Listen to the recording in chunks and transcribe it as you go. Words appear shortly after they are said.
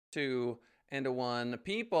Two and a one.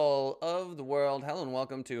 People of the world, hello and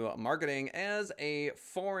welcome to Marketing as a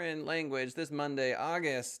Foreign Language this Monday,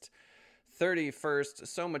 August 31st.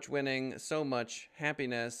 So much winning, so much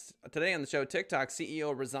happiness. Today on the show, TikTok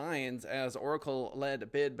CEO resigns as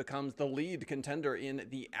Oracle-led bid becomes the lead contender in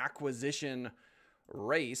the acquisition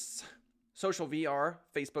race. Social VR,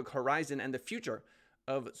 Facebook Horizon, and the future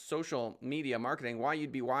of social media marketing. Why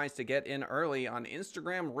you'd be wise to get in early on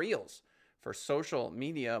Instagram Reels for social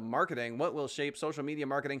media marketing. What will shape social media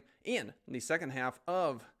marketing in the second half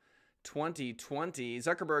of 2020?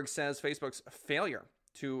 Zuckerberg says Facebook's failure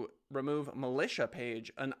to remove militia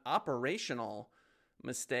page an operational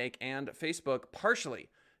mistake, and Facebook partially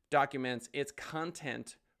documents its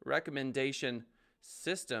content recommendation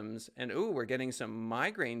systems. And we're getting some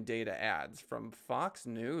migraine data ads from Fox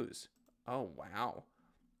News. Oh, wow.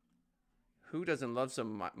 Who doesn't love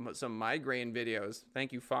some migraine videos?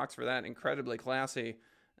 Thank you, Fox, for that incredibly classy,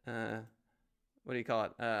 what do you call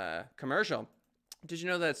it, commercial. Did you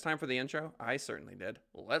know that it's time for the intro? I certainly did.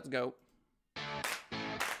 Let's go.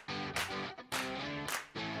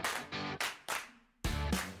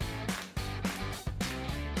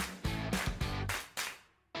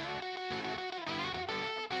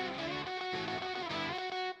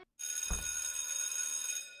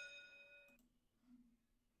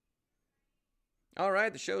 All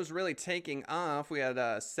right, the show's really taking off. We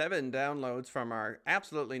had 7 downloads from our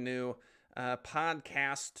absolutely new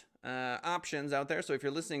podcast options out there. So if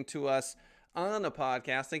you're listening to us on a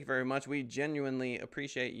podcast, thank you very much. We genuinely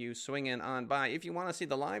appreciate you swinging on by. If you want to see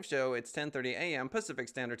the live show, it's 10:30 a.m. Pacific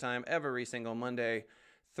Standard Time every single Monday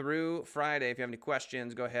through Friday. If you have any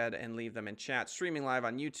questions, go ahead and leave them in chat. Streaming live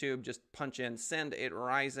on YouTube, just punch in Send It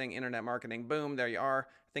Rising Internet Marketing. Boom, there you are.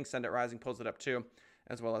 I think Send It Rising pulls it up too,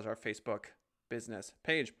 as well as our Facebook business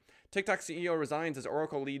page. TikTok CEO resigns as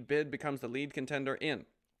Oracle lead bid becomes the lead contender in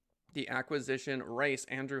the acquisition race.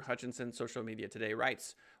 Andrew Hutchinson, Social Media Today,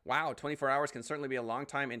 writes, wow, 24 hours can certainly be a long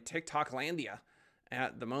time in TikToklandia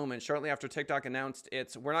at the moment. Shortly after TikTok announced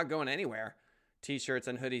its "we're not going anywhere" t-shirts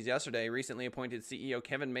and hoodies yesterday, recently appointed CEO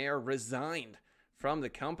Kevin Mayer resigned from the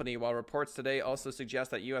company, while reports today also suggest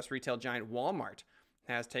that U.S. retail giant Walmart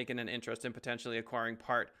has taken an interest in potentially acquiring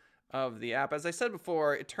part of the app. As I said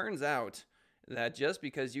before, it turns out that just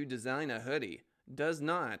because you design a hoodie does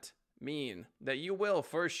not mean that you will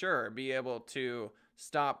for sure be able to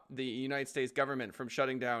stop the United States government from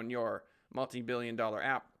shutting down your multi-billion-dollar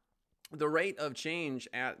app. The rate of change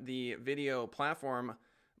at the video platform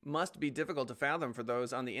must be difficult to fathom for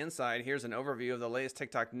those on the inside. Here's an overview of the latest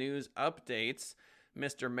TikTok news updates.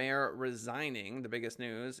 Mr. Mayer resigning. The biggest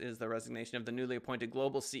news is the resignation of the newly appointed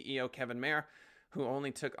global CEO Kevin Mayer, who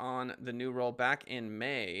only took on the new role back in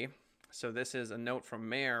May. So this is a note from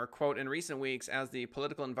Mayer. Quote, in recent weeks, as the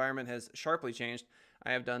political environment has sharply changed,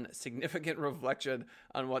 I have done significant reflection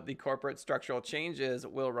on what the corporate structural changes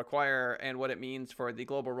will require and what it means for the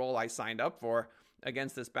global role I signed up for.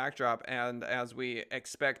 Against this backdrop, and as we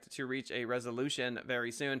expect to reach a resolution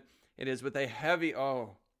very soon, it is with a heavy,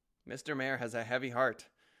 Mr. Mayer has a heavy heart.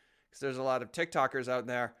 Because there's a lot of TikTokers out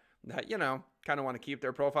there that, kind of want to keep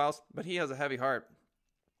their profiles, but he has a heavy heart.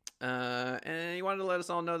 And he wanted to let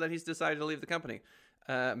us all know that he's decided to leave the company.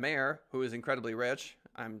 Mayer, who is incredibly rich,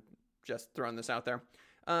 I'm just throwing this out there,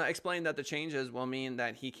 explained that the changes will mean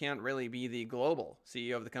that he can't really be the global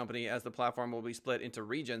CEO of the company, as the platform will be split into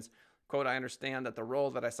regions. Quote, I understand that the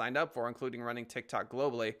role that I signed up for, including running TikTok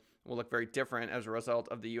globally, will look very different as a result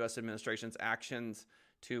of the U.S. administration's actions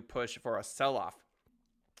to push for a sell-off.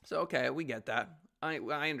 So, okay, we get that.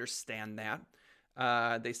 I understand that.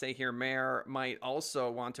 They say here Mayer might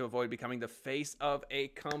also want to avoid becoming the face of a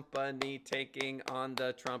company taking on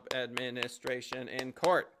the Trump administration in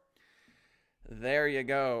court. There you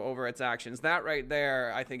go, over its actions. That right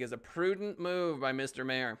there, I think, is a prudent move by Mr.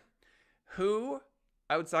 Mayer. Who,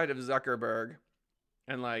 outside of Zuckerberg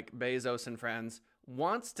and like Bezos and friends,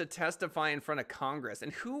 wants to testify in front of Congress?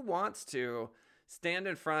 And who wants to stand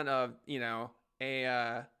in front of,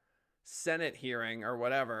 a Senate hearing or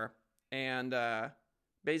whatever and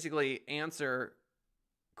basically answer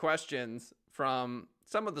questions from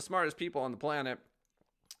some of the smartest people on the planet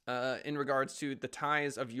in regards to the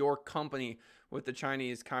ties of your company with the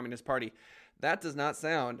Chinese Communist Party? That does not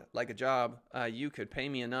sound like a job you could pay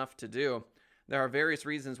me enough to do. There are various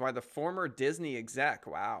reasons why the former Disney exec,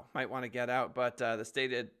 might want to get out, but the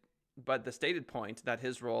stated point that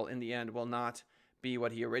his role in the end will not be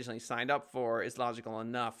what he originally signed up for is logical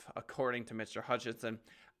enough, according to Mr. Hutchinson.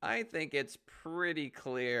 I think it's pretty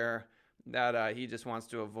clear that he just wants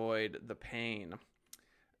to avoid the pain.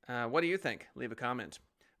 What do you think? Leave a comment.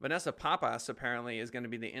 Vanessa Pappas apparently is going to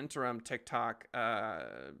be the interim TikTok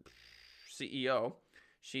CEO.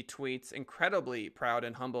 She tweets, incredibly proud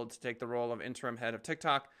and humbled to take the role of interim head of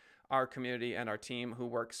TikTok. Our community and our team who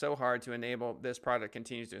work so hard to enable this product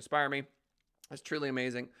continues to inspire me. It's truly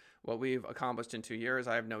amazing what we've accomplished in 2 years.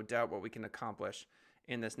 I have no doubt what we can accomplish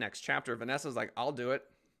in this next chapter. Vanessa's like, I'll do it.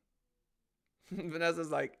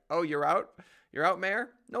 Vanessa's like, oh, you're out? You're out,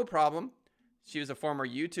 Mayor? No problem. She was a former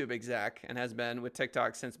YouTube exec and has been with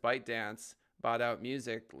TikTok since ByteDance bought out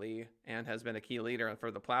Musical.ly and has been a key leader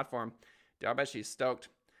for the platform. I bet she's stoked.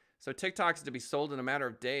 So TikTok is to be sold in a matter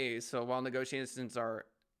of days. So while negotiations are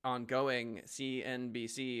ongoing,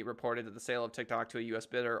 CNBC reported that the sale of TikTok to a U.S.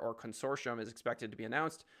 bidder or consortium is expected to be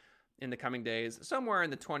announced in the coming days, somewhere in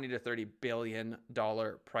the $20 to $30 billion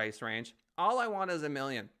price range. All I want is $1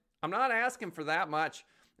 million. I'm not asking for that much.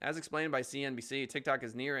 As explained by CNBC, TikTok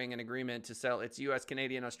is nearing an agreement to sell its U.S.,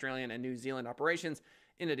 Canadian, Australian, and New Zealand operations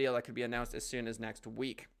in a deal that could be announced as soon as next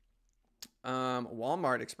week.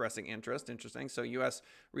 Walmart expressing interest. Interesting. So U.S.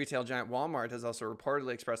 retail giant Walmart has also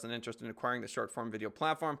reportedly expressed an interest in acquiring the short-form video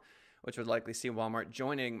platform, which would likely see Walmart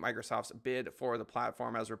joining Microsoft's bid for the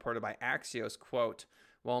platform, as reported by Axios. Quote,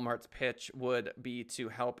 Walmart's pitch would be to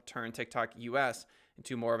help turn TikTok US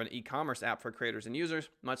into more of an e-commerce app for creators and users,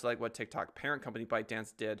 much like what TikTok parent company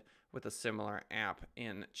ByteDance did with a similar app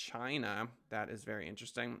in China. That is very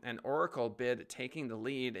interesting. And Oracle bid taking the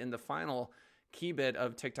lead in the final key bit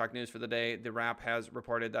of TikTok news for the day. The Wrap has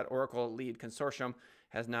reported that Oracle Lead Consortium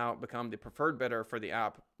has now become the preferred bidder for the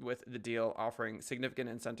app, with the deal offering significant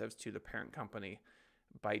incentives to the parent company,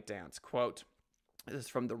 ByteDance. Quote, this is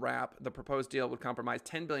from The Wrap. The proposed deal would compromise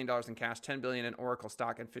 $10 billion in cash, $10 billion in Oracle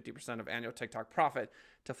stock, and 50% of annual TikTok profit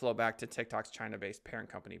to flow back to TikTok's China-based parent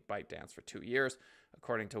company, ByteDance, for 2 years,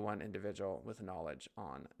 according to one individual with knowledge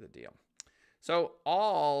on the deal. So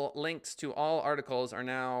all links to all articles are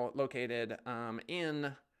now located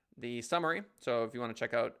in the summary. So if you want to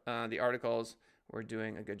check out the articles, we're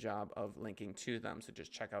doing a good job of linking to them. So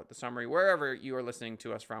just check out the summary wherever you are listening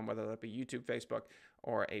to us from, whether that be YouTube, Facebook,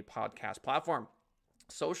 or a podcast platform.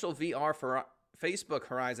 Social VR for Facebook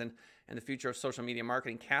Horizon and the future of social media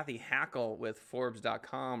marketing. Kathy Hackle with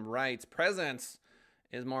Forbes.com writes, presence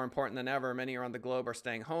is more important than ever. Many around the globe are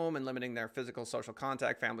staying home and limiting their physical social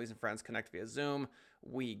contact. Families and friends connect via Zoom.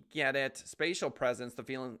 We get it. Spatial presence,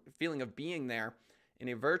 the feeling of being there in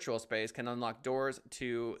a virtual space, can unlock doors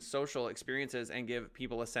to social experiences and give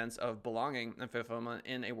people a sense of belonging and fulfillment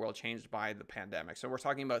in a world changed by the pandemic. So we're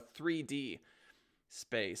talking about 3D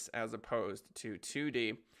space as opposed to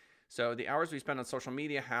 2D. So the hours we spend on social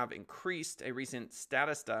media have increased. A recent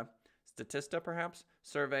Statista perhaps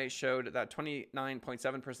survey showed that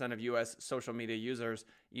 29.7% of U.S. social media users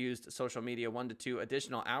used social media 1 to 2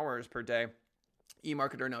 additional hours per day.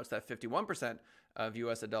 eMarketer notes that 51% of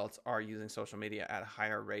U.S. adults are using social media at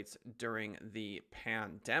higher rates during the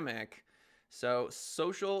pandemic. So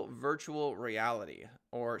social virtual reality,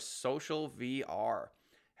 or social VR,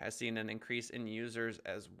 has seen an increase in users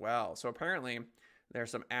as well. So apparently there are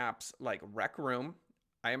some apps like Rec Room.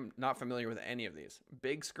 I am not familiar with any of these.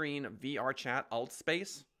 Big Screen, VR Chat,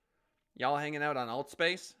 Altspace. Y'all hanging out on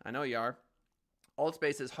Altspace? I know you are.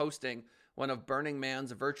 Altspace is hosting one of Burning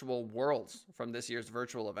Man's virtual worlds from this year's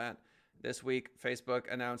virtual event. This week,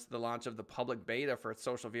 Facebook announced the launch of the public beta for its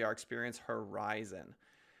social VR experience, Horizon.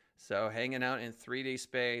 So hanging out in 3D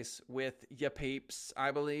space with ya peeps.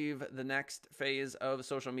 I believe the next phase of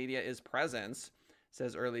social media is presence,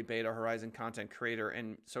 says early beta Horizon content creator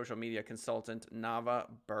and social media consultant Nava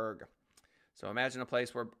Berg. So imagine a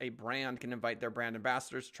place where a brand can invite their brand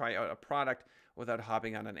ambassadors to try out a product without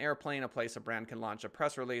hopping on an airplane, a place a brand can launch a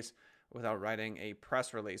press release without writing a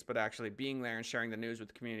press release, but actually being there and sharing the news with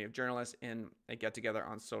the community of journalists in a get-together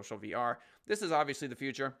on social VR. This is obviously the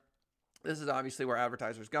future. This is obviously where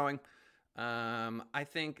advertisers are going. I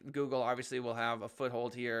think Google obviously will have a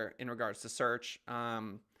foothold here in regards to search.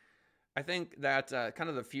 I think that kind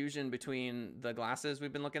of the fusion between the glasses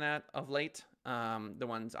we've been looking at of late, the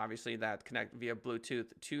ones obviously that connect via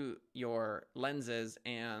Bluetooth to your lenses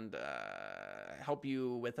and help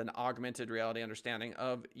you with an augmented reality understanding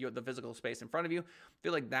of the physical space in front of you. I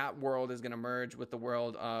feel like that world is going to merge with the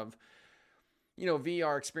world of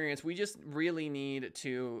VR experience. We just really need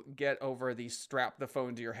to get over the strap the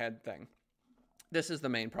phone to your head thing. This is the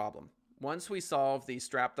main problem. Once we solve the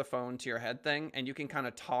strap the phone to your head thing, and you can kind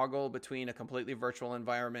of toggle between a completely virtual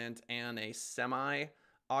environment and a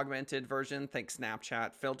semi-augmented version, think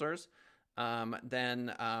Snapchat filters, then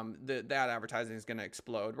that advertising is going to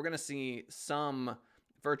explode. We're going to see some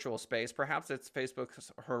virtual space. Perhaps it's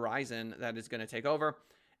Facebook's Horizon that is going to take over.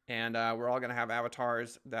 And we're all going to have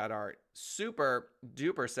avatars that are super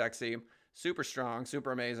duper sexy, super strong,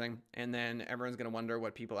 super amazing. And then everyone's going to wonder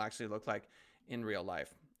what people actually look like in real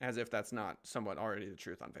life, as if that's not somewhat already the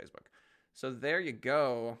truth on Facebook. So there you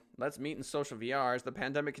go. Let's meet in social VR. As the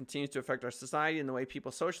pandemic continues to affect our society and the way people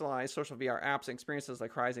socialize, social VR apps and experiences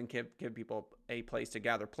like Horizon give people a place to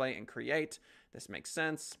gather, play, and create. This makes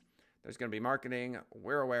sense. There's going to be marketing.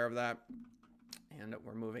 We're aware of that. And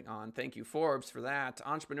we're moving on. Thank you, Forbes, for that.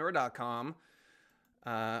 Entrepreneur.com,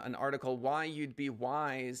 an article, Why You'd Be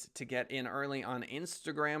Wise to Get In Early on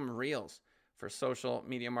Instagram Reels for Social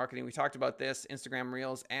Media Marketing. We talked about this, Instagram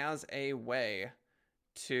Reels, as a way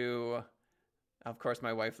to... Of course,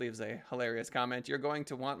 my wife leaves a hilarious comment. You're going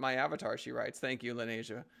to want my avatar, she writes. Thank you,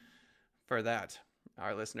 Lenasia, for that.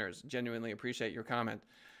 Our listeners genuinely appreciate your comment.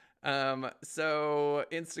 So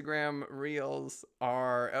Instagram Reels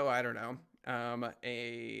are,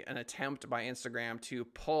 an attempt by Instagram to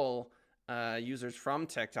pull users from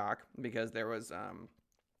TikTok because there was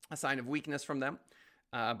a sign of weakness from them.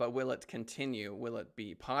 But will it continue? Will it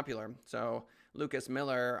be popular? So Lucas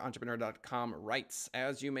Miller, Entrepreneur.com, writes,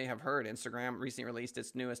 as you may have heard, Instagram recently released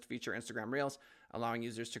its newest feature, Instagram Reels, allowing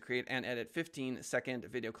users to create and edit 15-second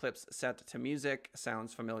video clips set to music.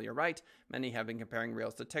 Sounds familiar, right? Many have been comparing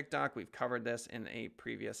Reels to TikTok. We've covered this in a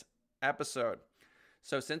previous episode.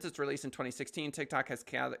 So since its release in 2016, TikTok has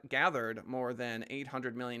gathered more than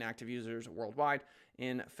 800 million active users worldwide.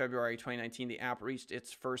 In February 2019, the app reached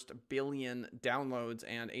its first billion downloads,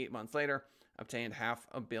 and 8 months later, obtained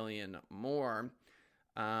 500 million more.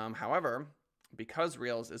 However, because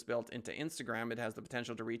Reels is built into Instagram, it has the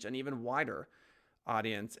potential to reach an even wider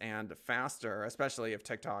audience and faster, especially if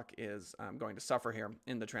TikTok is going to suffer here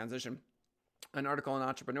in the transition. An article in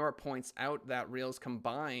Entrepreneur points out that Reels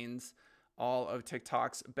combines all of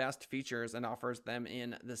TikTok's best features and offers them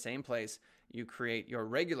in the same place you create your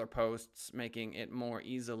regular posts, making it more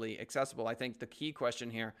easily accessible. I think the key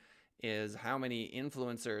question here is how many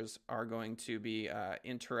influencers are going to be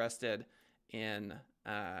interested in,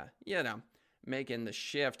 making the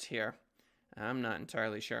shift here. I'm not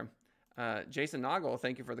entirely sure. Jason Noggle,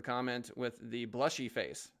 thank you for the comment with the blushy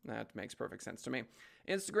face. That makes perfect sense to me.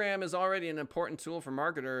 Instagram is already an important tool for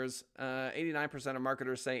marketers. 89% of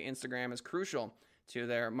marketers say Instagram is crucial to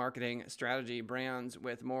their marketing strategy. Brands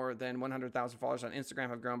with more than 100,000 followers on Instagram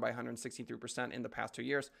have grown by 163% in the past 2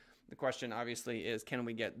 years. The question obviously is, can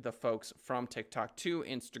we get the folks from TikTok to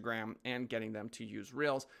Instagram and getting them to use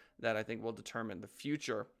Reels? That I think will determine the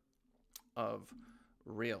future of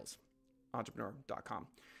Reels. Entrepreneur.com.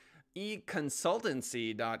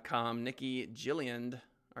 eConsultancy.com, Nikki Gilliland,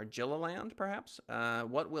 or Gilliland perhaps?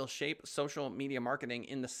 What will shape social media marketing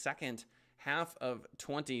in the second half of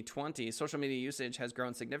 2020? Social media usage has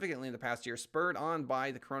grown significantly in the past year, spurred on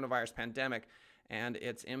by the coronavirus pandemic and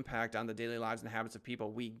its impact on the daily lives and habits of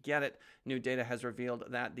people. We get it. New data has revealed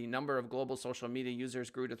that the number of global social media users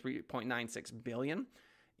grew to 3.96 billion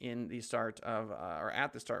at the start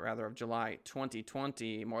of July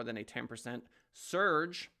 2020, more than a 10%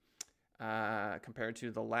 surge compared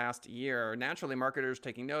to the last year. Naturally, marketers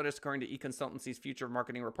taking notice. According to eConsultancy's Future of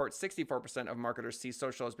Marketing report, 64% of marketers see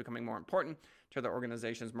social as becoming more important to their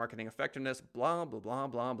organization's marketing effectiveness. Blah, blah, blah,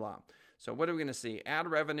 blah, blah. So what are we going to see? Ad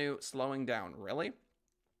revenue slowing down. Really?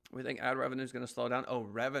 We think ad revenue is going to slow down? Oh,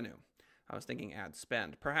 revenue. I was thinking ad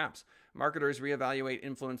spend. Perhaps. Marketers reevaluate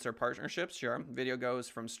influencer partnerships. Sure. Video goes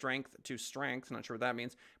from strength to strength. Not sure what that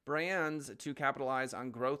means. Brands to capitalize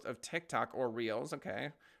on growth of TikTok or Reels. Okay.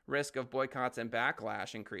 Risk of boycotts and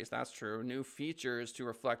backlash increase. That's true. New features to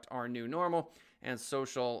reflect our new normal. And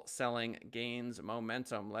social selling gains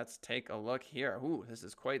momentum. Let's take a look here. Ooh, this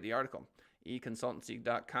is quite the article.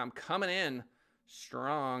 eConsultancy.com coming in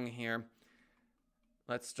strong here.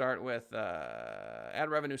 Let's start with ad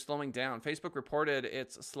revenue slowing down. Facebook reported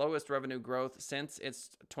its slowest revenue growth since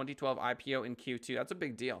its 2012 IPO in Q2. That's a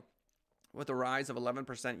big deal. With a rise of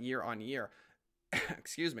 11% year on year.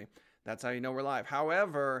 Excuse me. That's how you know we're live.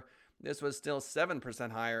 However, this was still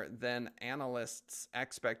 7% higher than analysts'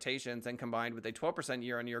 expectations, and combined with a 12%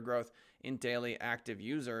 year-on-year growth in daily active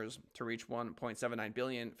users to reach 1.79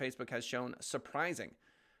 billion, Facebook has shown surprising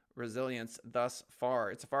resilience thus far.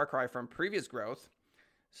 It's a far cry from previous growth,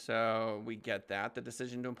 so we get that. The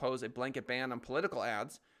decision to impose a blanket ban on political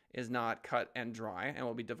ads is not cut and dry and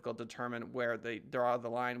will be difficult to determine where they draw the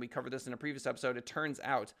line. We covered this in a previous episode. It turns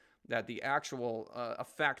out that the actual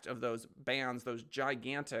effect of those bans, those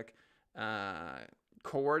gigantic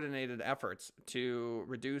coordinated efforts to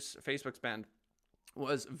reduce Facebook spend,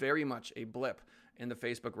 was very much a blip in the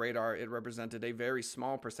Facebook radar. It represented a very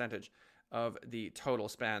small percentage of the total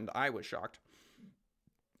spend. I was shocked.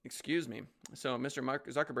 Excuse me. So Mr. Mark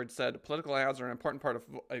Zuckerberg said political ads are an important part of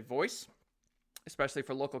a voice, especially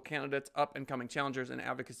for local candidates, up-and-coming challengers, and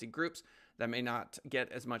advocacy groups that may not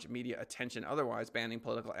get as much media attention otherwise. Banning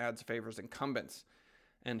political ads favors incumbents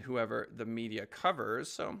and whoever the media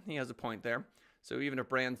covers. So he has a point there. So even if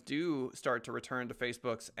brands do start to return to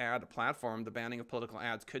Facebook's ad platform, the banning of political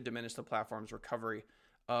ads could diminish the platform's recovery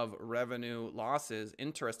of revenue losses.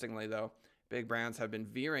 Interestingly, though, big brands have been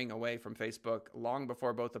veering away from Facebook long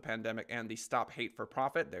before both the pandemic and the Stop Hate for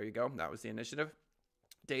Profit. There you go. That was the initiative.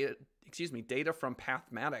 Data from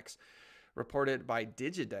Pathmatics reported by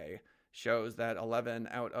Digiday shows that 11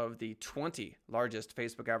 out of the 20 largest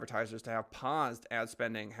Facebook advertisers to have paused ad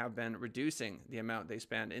spending have been reducing the amount they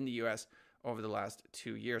spend in the U.S. over the last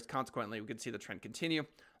 2 years. Consequently, we could see the trend continue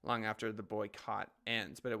long after the boycott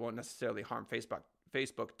ends, but it won't necessarily harm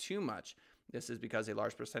Facebook too much. This is because a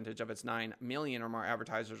large percentage of its 9 million or more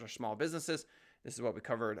advertisers are small businesses. This is what we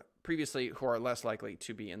covered previously, who are less likely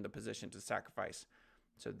to be in the position to sacrifice.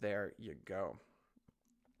 So there you go.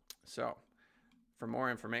 So for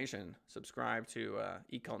more information, subscribe to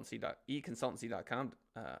econsultancy.com,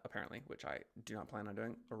 apparently, which I do not plan on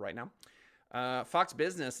doing right now.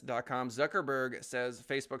 Foxbusiness.com, Zuckerberg says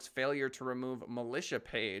Facebook's failure to remove militia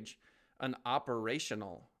page, an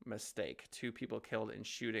operational mistake. 2 people killed in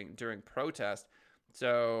shooting during protest.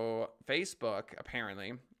 So Facebook,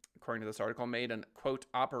 apparently, according to this article, made an, quote,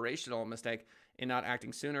 operational mistake in not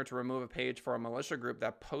acting sooner to remove a page for a militia group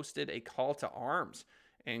that posted a call to arms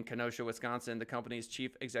in Kenosha, Wisconsin, the company's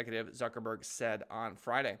chief executive Zuckerberg said on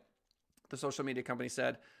Friday. The social media company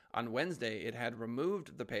said on Wednesday it had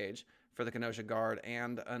removed the page for the Kenosha Guard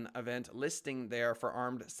and an event listing there for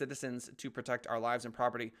armed citizens to protect our lives and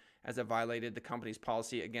property, as it violated the company's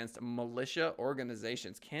policy against militia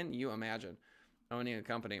organizations. Can you imagine owning a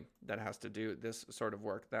company that has to do this sort of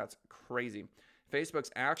work? That's crazy.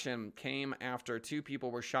 Facebook's action came after 2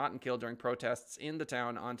 people were shot and killed during protests in the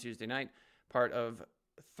town on Tuesday night, part of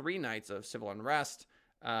 3 nights of civil unrest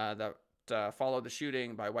that followed the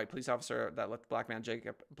shooting by a white police officer that left black man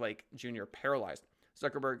Jacob Blake Jr. paralyzed.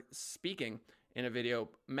 Zuckerberg, speaking in a video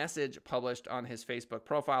message published on his Facebook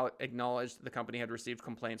profile, acknowledged the company had received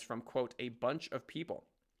complaints from, quote, a bunch of people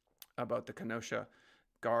about the Kenosha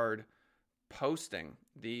Guard posting.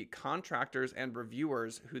 The contractors and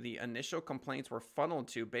reviewers who the initial complaints were funneled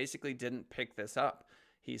to basically didn't pick this up,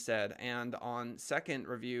 he said. And on second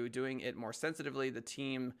review, doing it more sensitively, the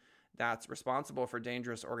team that's responsible for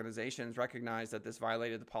dangerous organizations recognized that this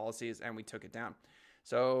violated the policies and we took it down.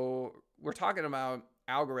 So we're talking about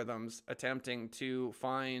algorithms attempting to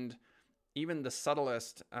find even the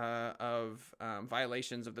subtlest of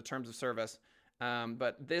violations of the terms of service.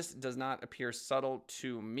 But this does not appear subtle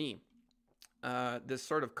to me. This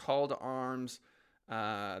sort of call to arms,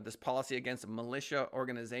 this policy against militia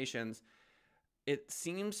organizations, it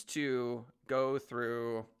seems to go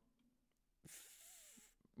through,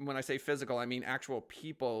 when I say physical, I mean actual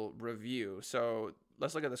people review. So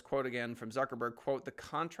let's look at this quote again from Zuckerberg, quote, the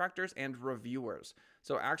contractors and reviewers,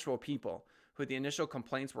 so actual people who the initial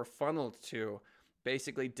complaints were funneled to,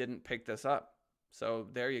 basically didn't pick this up. So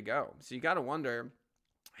there you go. So you got to wonder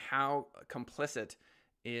how complicit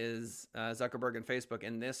is Zuckerberg and Facebook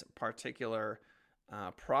in this particular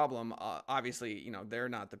problem. Obviously, they're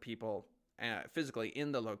not the people physically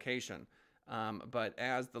in the location, but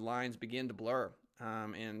as the lines begin to blur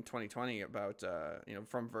in 2020 about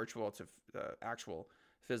from virtual to actual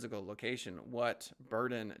physical location, what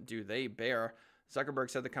burden do they bear? Zuckerberg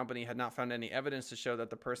said the company had not found any evidence to show that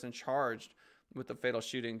the person charged with the fatal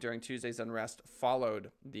shooting during Tuesday's unrest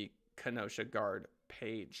followed the Kenosha Guard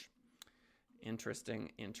page.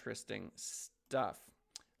 Interesting stuff.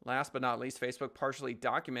 Last but not least, Facebook partially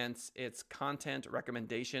documents its content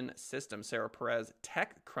recommendation system. Sarah Perez,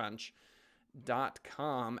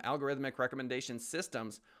 TechCrunch.com. Algorithmic recommendation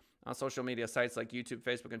systems on social media sites like YouTube,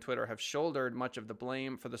 Facebook, and Twitter have shouldered much of the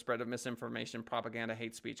blame for the spread of misinformation, propaganda,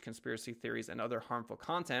 hate speech, conspiracy theories, and other harmful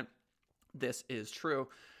content. This is true.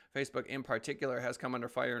 Facebook, in particular, has come under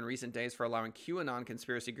fire in recent days for allowing QAnon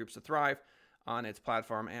conspiracy groups to thrive on its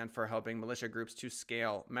platform and for helping militia groups to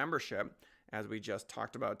scale membership. As we just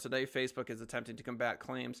talked about today, Facebook is attempting to combat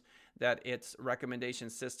claims that its recommendation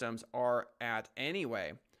systems are at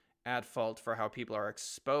fault for how people are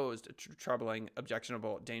exposed to troubling,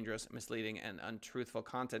 objectionable, dangerous, misleading, and untruthful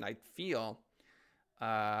content. I feel,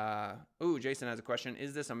 Jason has a question.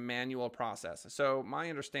 Is this a manual process? So my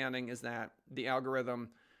understanding is that the algorithm,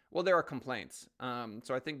 there are complaints.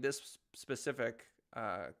 So I think this specific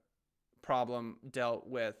problem dealt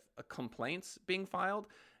with complaints being filed,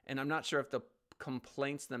 and I'm not sure if the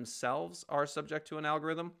complaints themselves are subject to an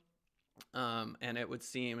algorithm. And it would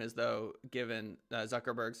seem as though, given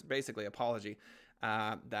Zuckerberg's basically apology,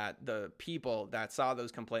 that the people that saw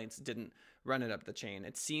those complaints didn't run it up the chain.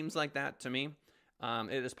 It seems like that to me.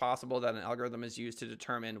 It is possible that an algorithm is used to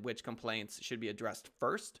determine which complaints should be addressed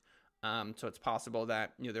first. So it's possible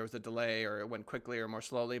that there was a delay, or it went quickly or more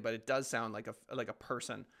slowly. But it does sound like a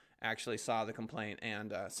person actually saw the complaint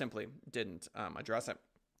and simply didn't address it.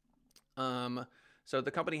 So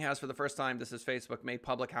the company has, for the first time, this is Facebook, made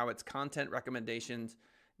public how its content recommendations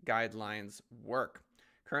guidelines work.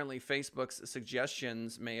 Currently, Facebook's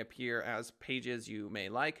suggestions may appear as pages you may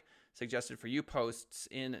like, suggested for you posts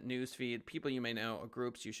in newsfeed, people you may know, or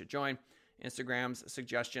groups you should join. Instagram's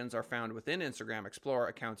suggestions are found within Instagram Explorer,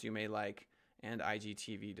 accounts you may like, and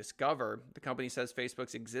IGTV Discover. The company says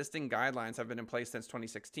Facebook's existing guidelines have been in place since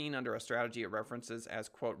 2016 under a strategy it references as,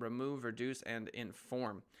 quote, remove, reduce, and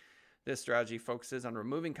inform. This strategy focuses on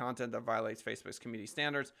removing content that violates Facebook's community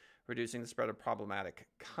standards, reducing the spread of problematic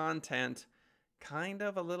content, kind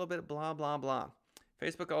of a little bit blah, blah, blah.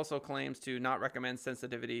 Facebook also claims to not recommend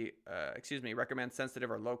sensitive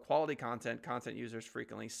or low quality content users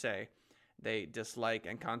frequently say they dislike,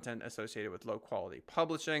 and content associated with low quality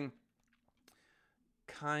publishing.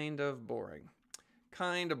 Kind of boring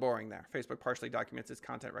there. Facebook partially documents its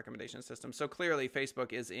content recommendation system. So clearly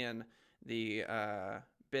Facebook is in the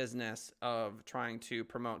business of trying to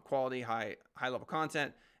promote quality, high level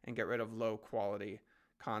content and get rid of low quality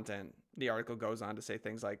content. The article goes on to say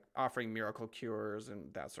things like offering miracle cures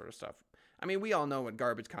and that sort of stuff. I mean, we all know what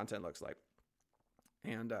garbage content looks like.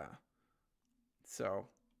 And so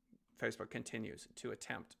Facebook continues to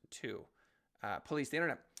attempt to police the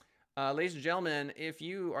internet. Ladies and gentlemen, if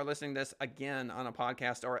you are listening to this again on a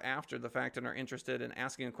podcast or after the fact and are interested in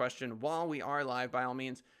asking a question while we are live, by all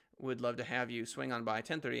means, would love to have you swing on by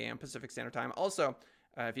 10:30 a.m. Pacific Standard Time. Also,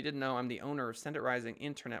 if you didn't know, I'm the owner of Send It Rising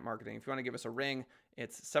Internet Marketing. If you want to give us a ring,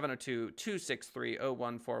 it's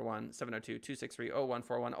 702-263-0141,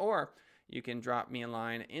 702-263-0141, or you can drop me a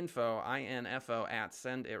line, info at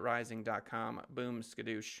senditrising.com. Boom,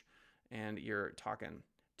 skadoosh, and you're talking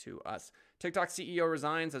to us. TikTok CEO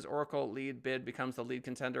resigns as Oracle lead bid becomes the lead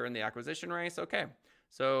contender in the acquisition race. Okay,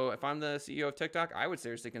 so if I'm the CEO of TikTok, I would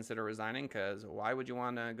seriously consider resigning, because why would you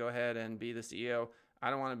want to go ahead and be the CEO? I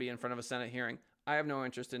don't want to be in front of a Senate hearing. I have no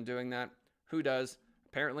interest in doing that. Who does?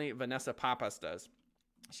 Apparently, Vanessa Pappas does.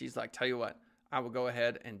 She's like, tell you what, I will go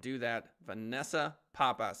ahead and do that. Vanessa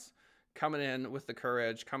Pappas coming in with the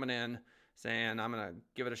courage, coming in saying, I'm going to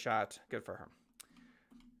give it a shot. Good for her.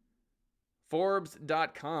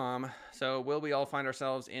 Forbes.com. So will we all find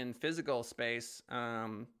ourselves in physical space,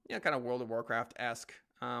 kind of World of Warcraft-esque,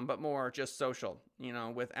 but more just social,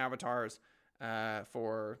 with avatars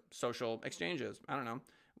for social exchanges? I don't know.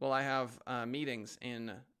 Will I have meetings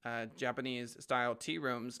in Japanese-style tea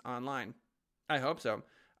rooms online? I hope so.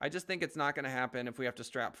 I just think it's not going to happen if we have to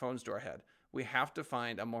strap phones to our head. We have to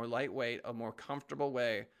find a more lightweight, a more comfortable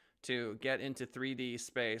way to get into 3D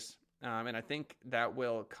space, and I think that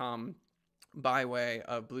will come by way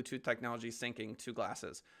of Bluetooth technology syncing to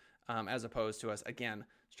glasses, as opposed to us, again,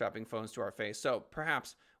 strapping phones to our face. So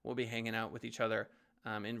perhaps we'll be hanging out with each other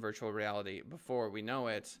in virtual reality before we know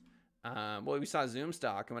it. We saw Zoom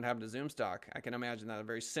stock, and what happened to Zoom stock? I can imagine that a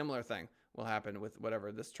very similar thing will happen with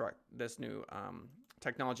whatever this new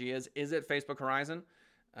technology is. Is it Facebook Horizon?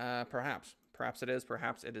 Perhaps. Perhaps it is.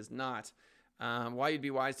 Perhaps it is not. Why you'd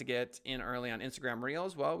be wise to get in early on Instagram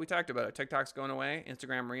Reels? Well, we talked about it. TikTok's going away.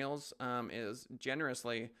 Instagram Reels is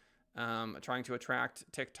generously trying to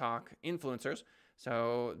attract TikTok influencers.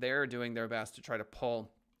 So they're doing their best to try to pull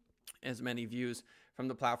as many views from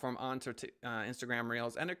the platform onto Instagram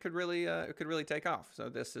Reels, and it could really take off. So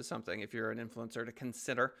this is something, if you're an influencer, to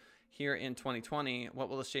consider here in 2020. What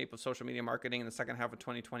will the shape of social media marketing in the second half of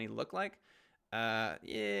 2020 look like?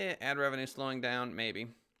 Ad revenue slowing down, maybe.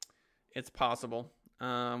 It's possible.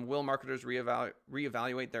 Will marketers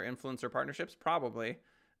reevaluate their influencer partnerships? Probably.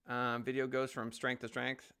 Video goes from strength to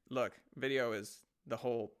strength. Look, video is the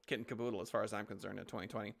whole kit and caboodle as far as I'm concerned in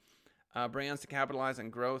 2020. Brands to capitalize on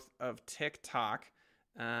growth of TikTok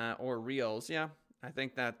or Reels. Yeah, I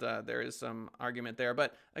think that there is some argument there.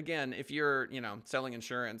 But again, if you're selling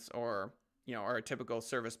insurance or are a typical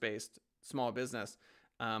service-based small business,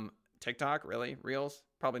 TikTok, really? Reels?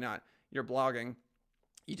 Probably not. You're blogging.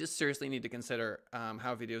 You just seriously need to consider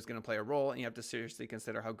how video is going to play a role, and you have to seriously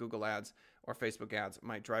consider how Google ads or Facebook ads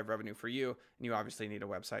might drive revenue for you. And you obviously need a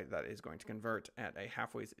website that is going to convert at a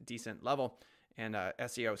halfway decent level. And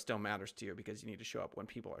SEO still matters to you because you need to show up when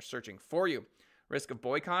people are searching for you. Risk of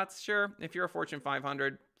boycotts? Sure. If you're a Fortune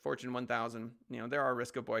 500 Fortune 1000, there are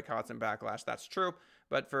risk of boycotts and backlash. That's true.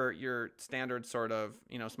 But for your standard sort of,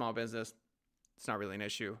 small business, it's not really an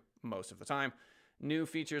issue most of the time. New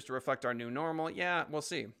features to reflect our new normal. Yeah, we'll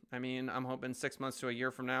see. I mean, I'm hoping 6 months to a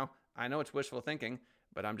year from now. I know it's wishful thinking,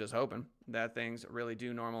 but I'm just hoping that things really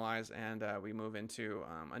do normalize and we move into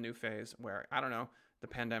a new phase where, I don't know, the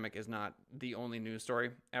pandemic is not the only news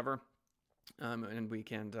story ever. And we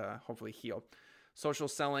can hopefully heal. Social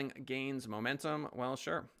selling gains momentum. Well,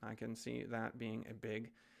 sure, I can see that being a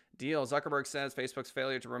big deal. Zuckerberg says Facebook's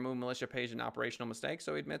failure to remove militia page an operational mistake,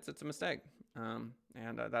 so he admits it's a mistake.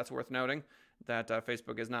 And that's worth noting that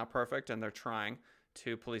Facebook is not perfect, and they're trying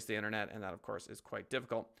to police the internet, and that, of course, is quite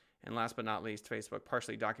difficult. And last but not least, Facebook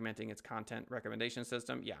partially documenting its content recommendation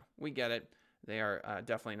system. Yeah, we get it. They are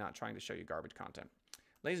definitely not trying to show you garbage content.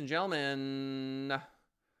 Ladies and gentlemen,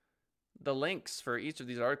 the links for each of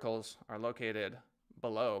these articles are located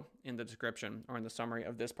below in the description or in the summary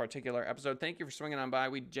of this particular episode. Thank you for swinging on by.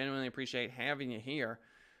 We genuinely appreciate having you here.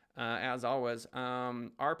 As always,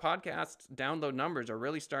 our podcast download numbers are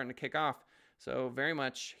really starting to kick off. So very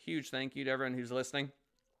much huge thank you to everyone who's listening.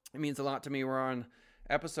 It means a lot to me. We're on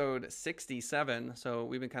episode 67. So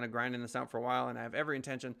we've been kind of grinding this out for a while, and I have every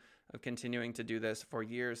intention of continuing to do this for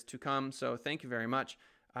years to come. So thank you very much.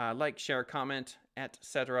 Like, share, comment,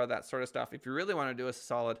 etc., that sort of stuff. If you really want to do us a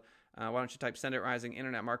solid, why don't you type Send It Rising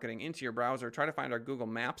Internet Marketing into your browser, try to find our Google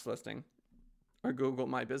Maps listing or Google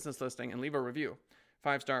My Business listing, and leave a review.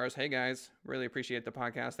 5 stars. Hey guys, really appreciate the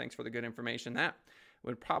podcast. Thanks for the good information. That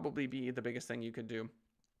would probably be the biggest thing you could do,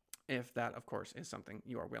 if that, of course, is something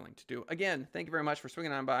you are willing to do. Again, thank you very much for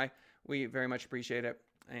swinging on by. We very much appreciate it,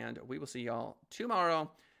 and we will see y'all tomorrow,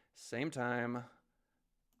 same time,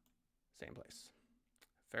 same place.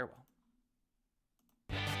 Farewell.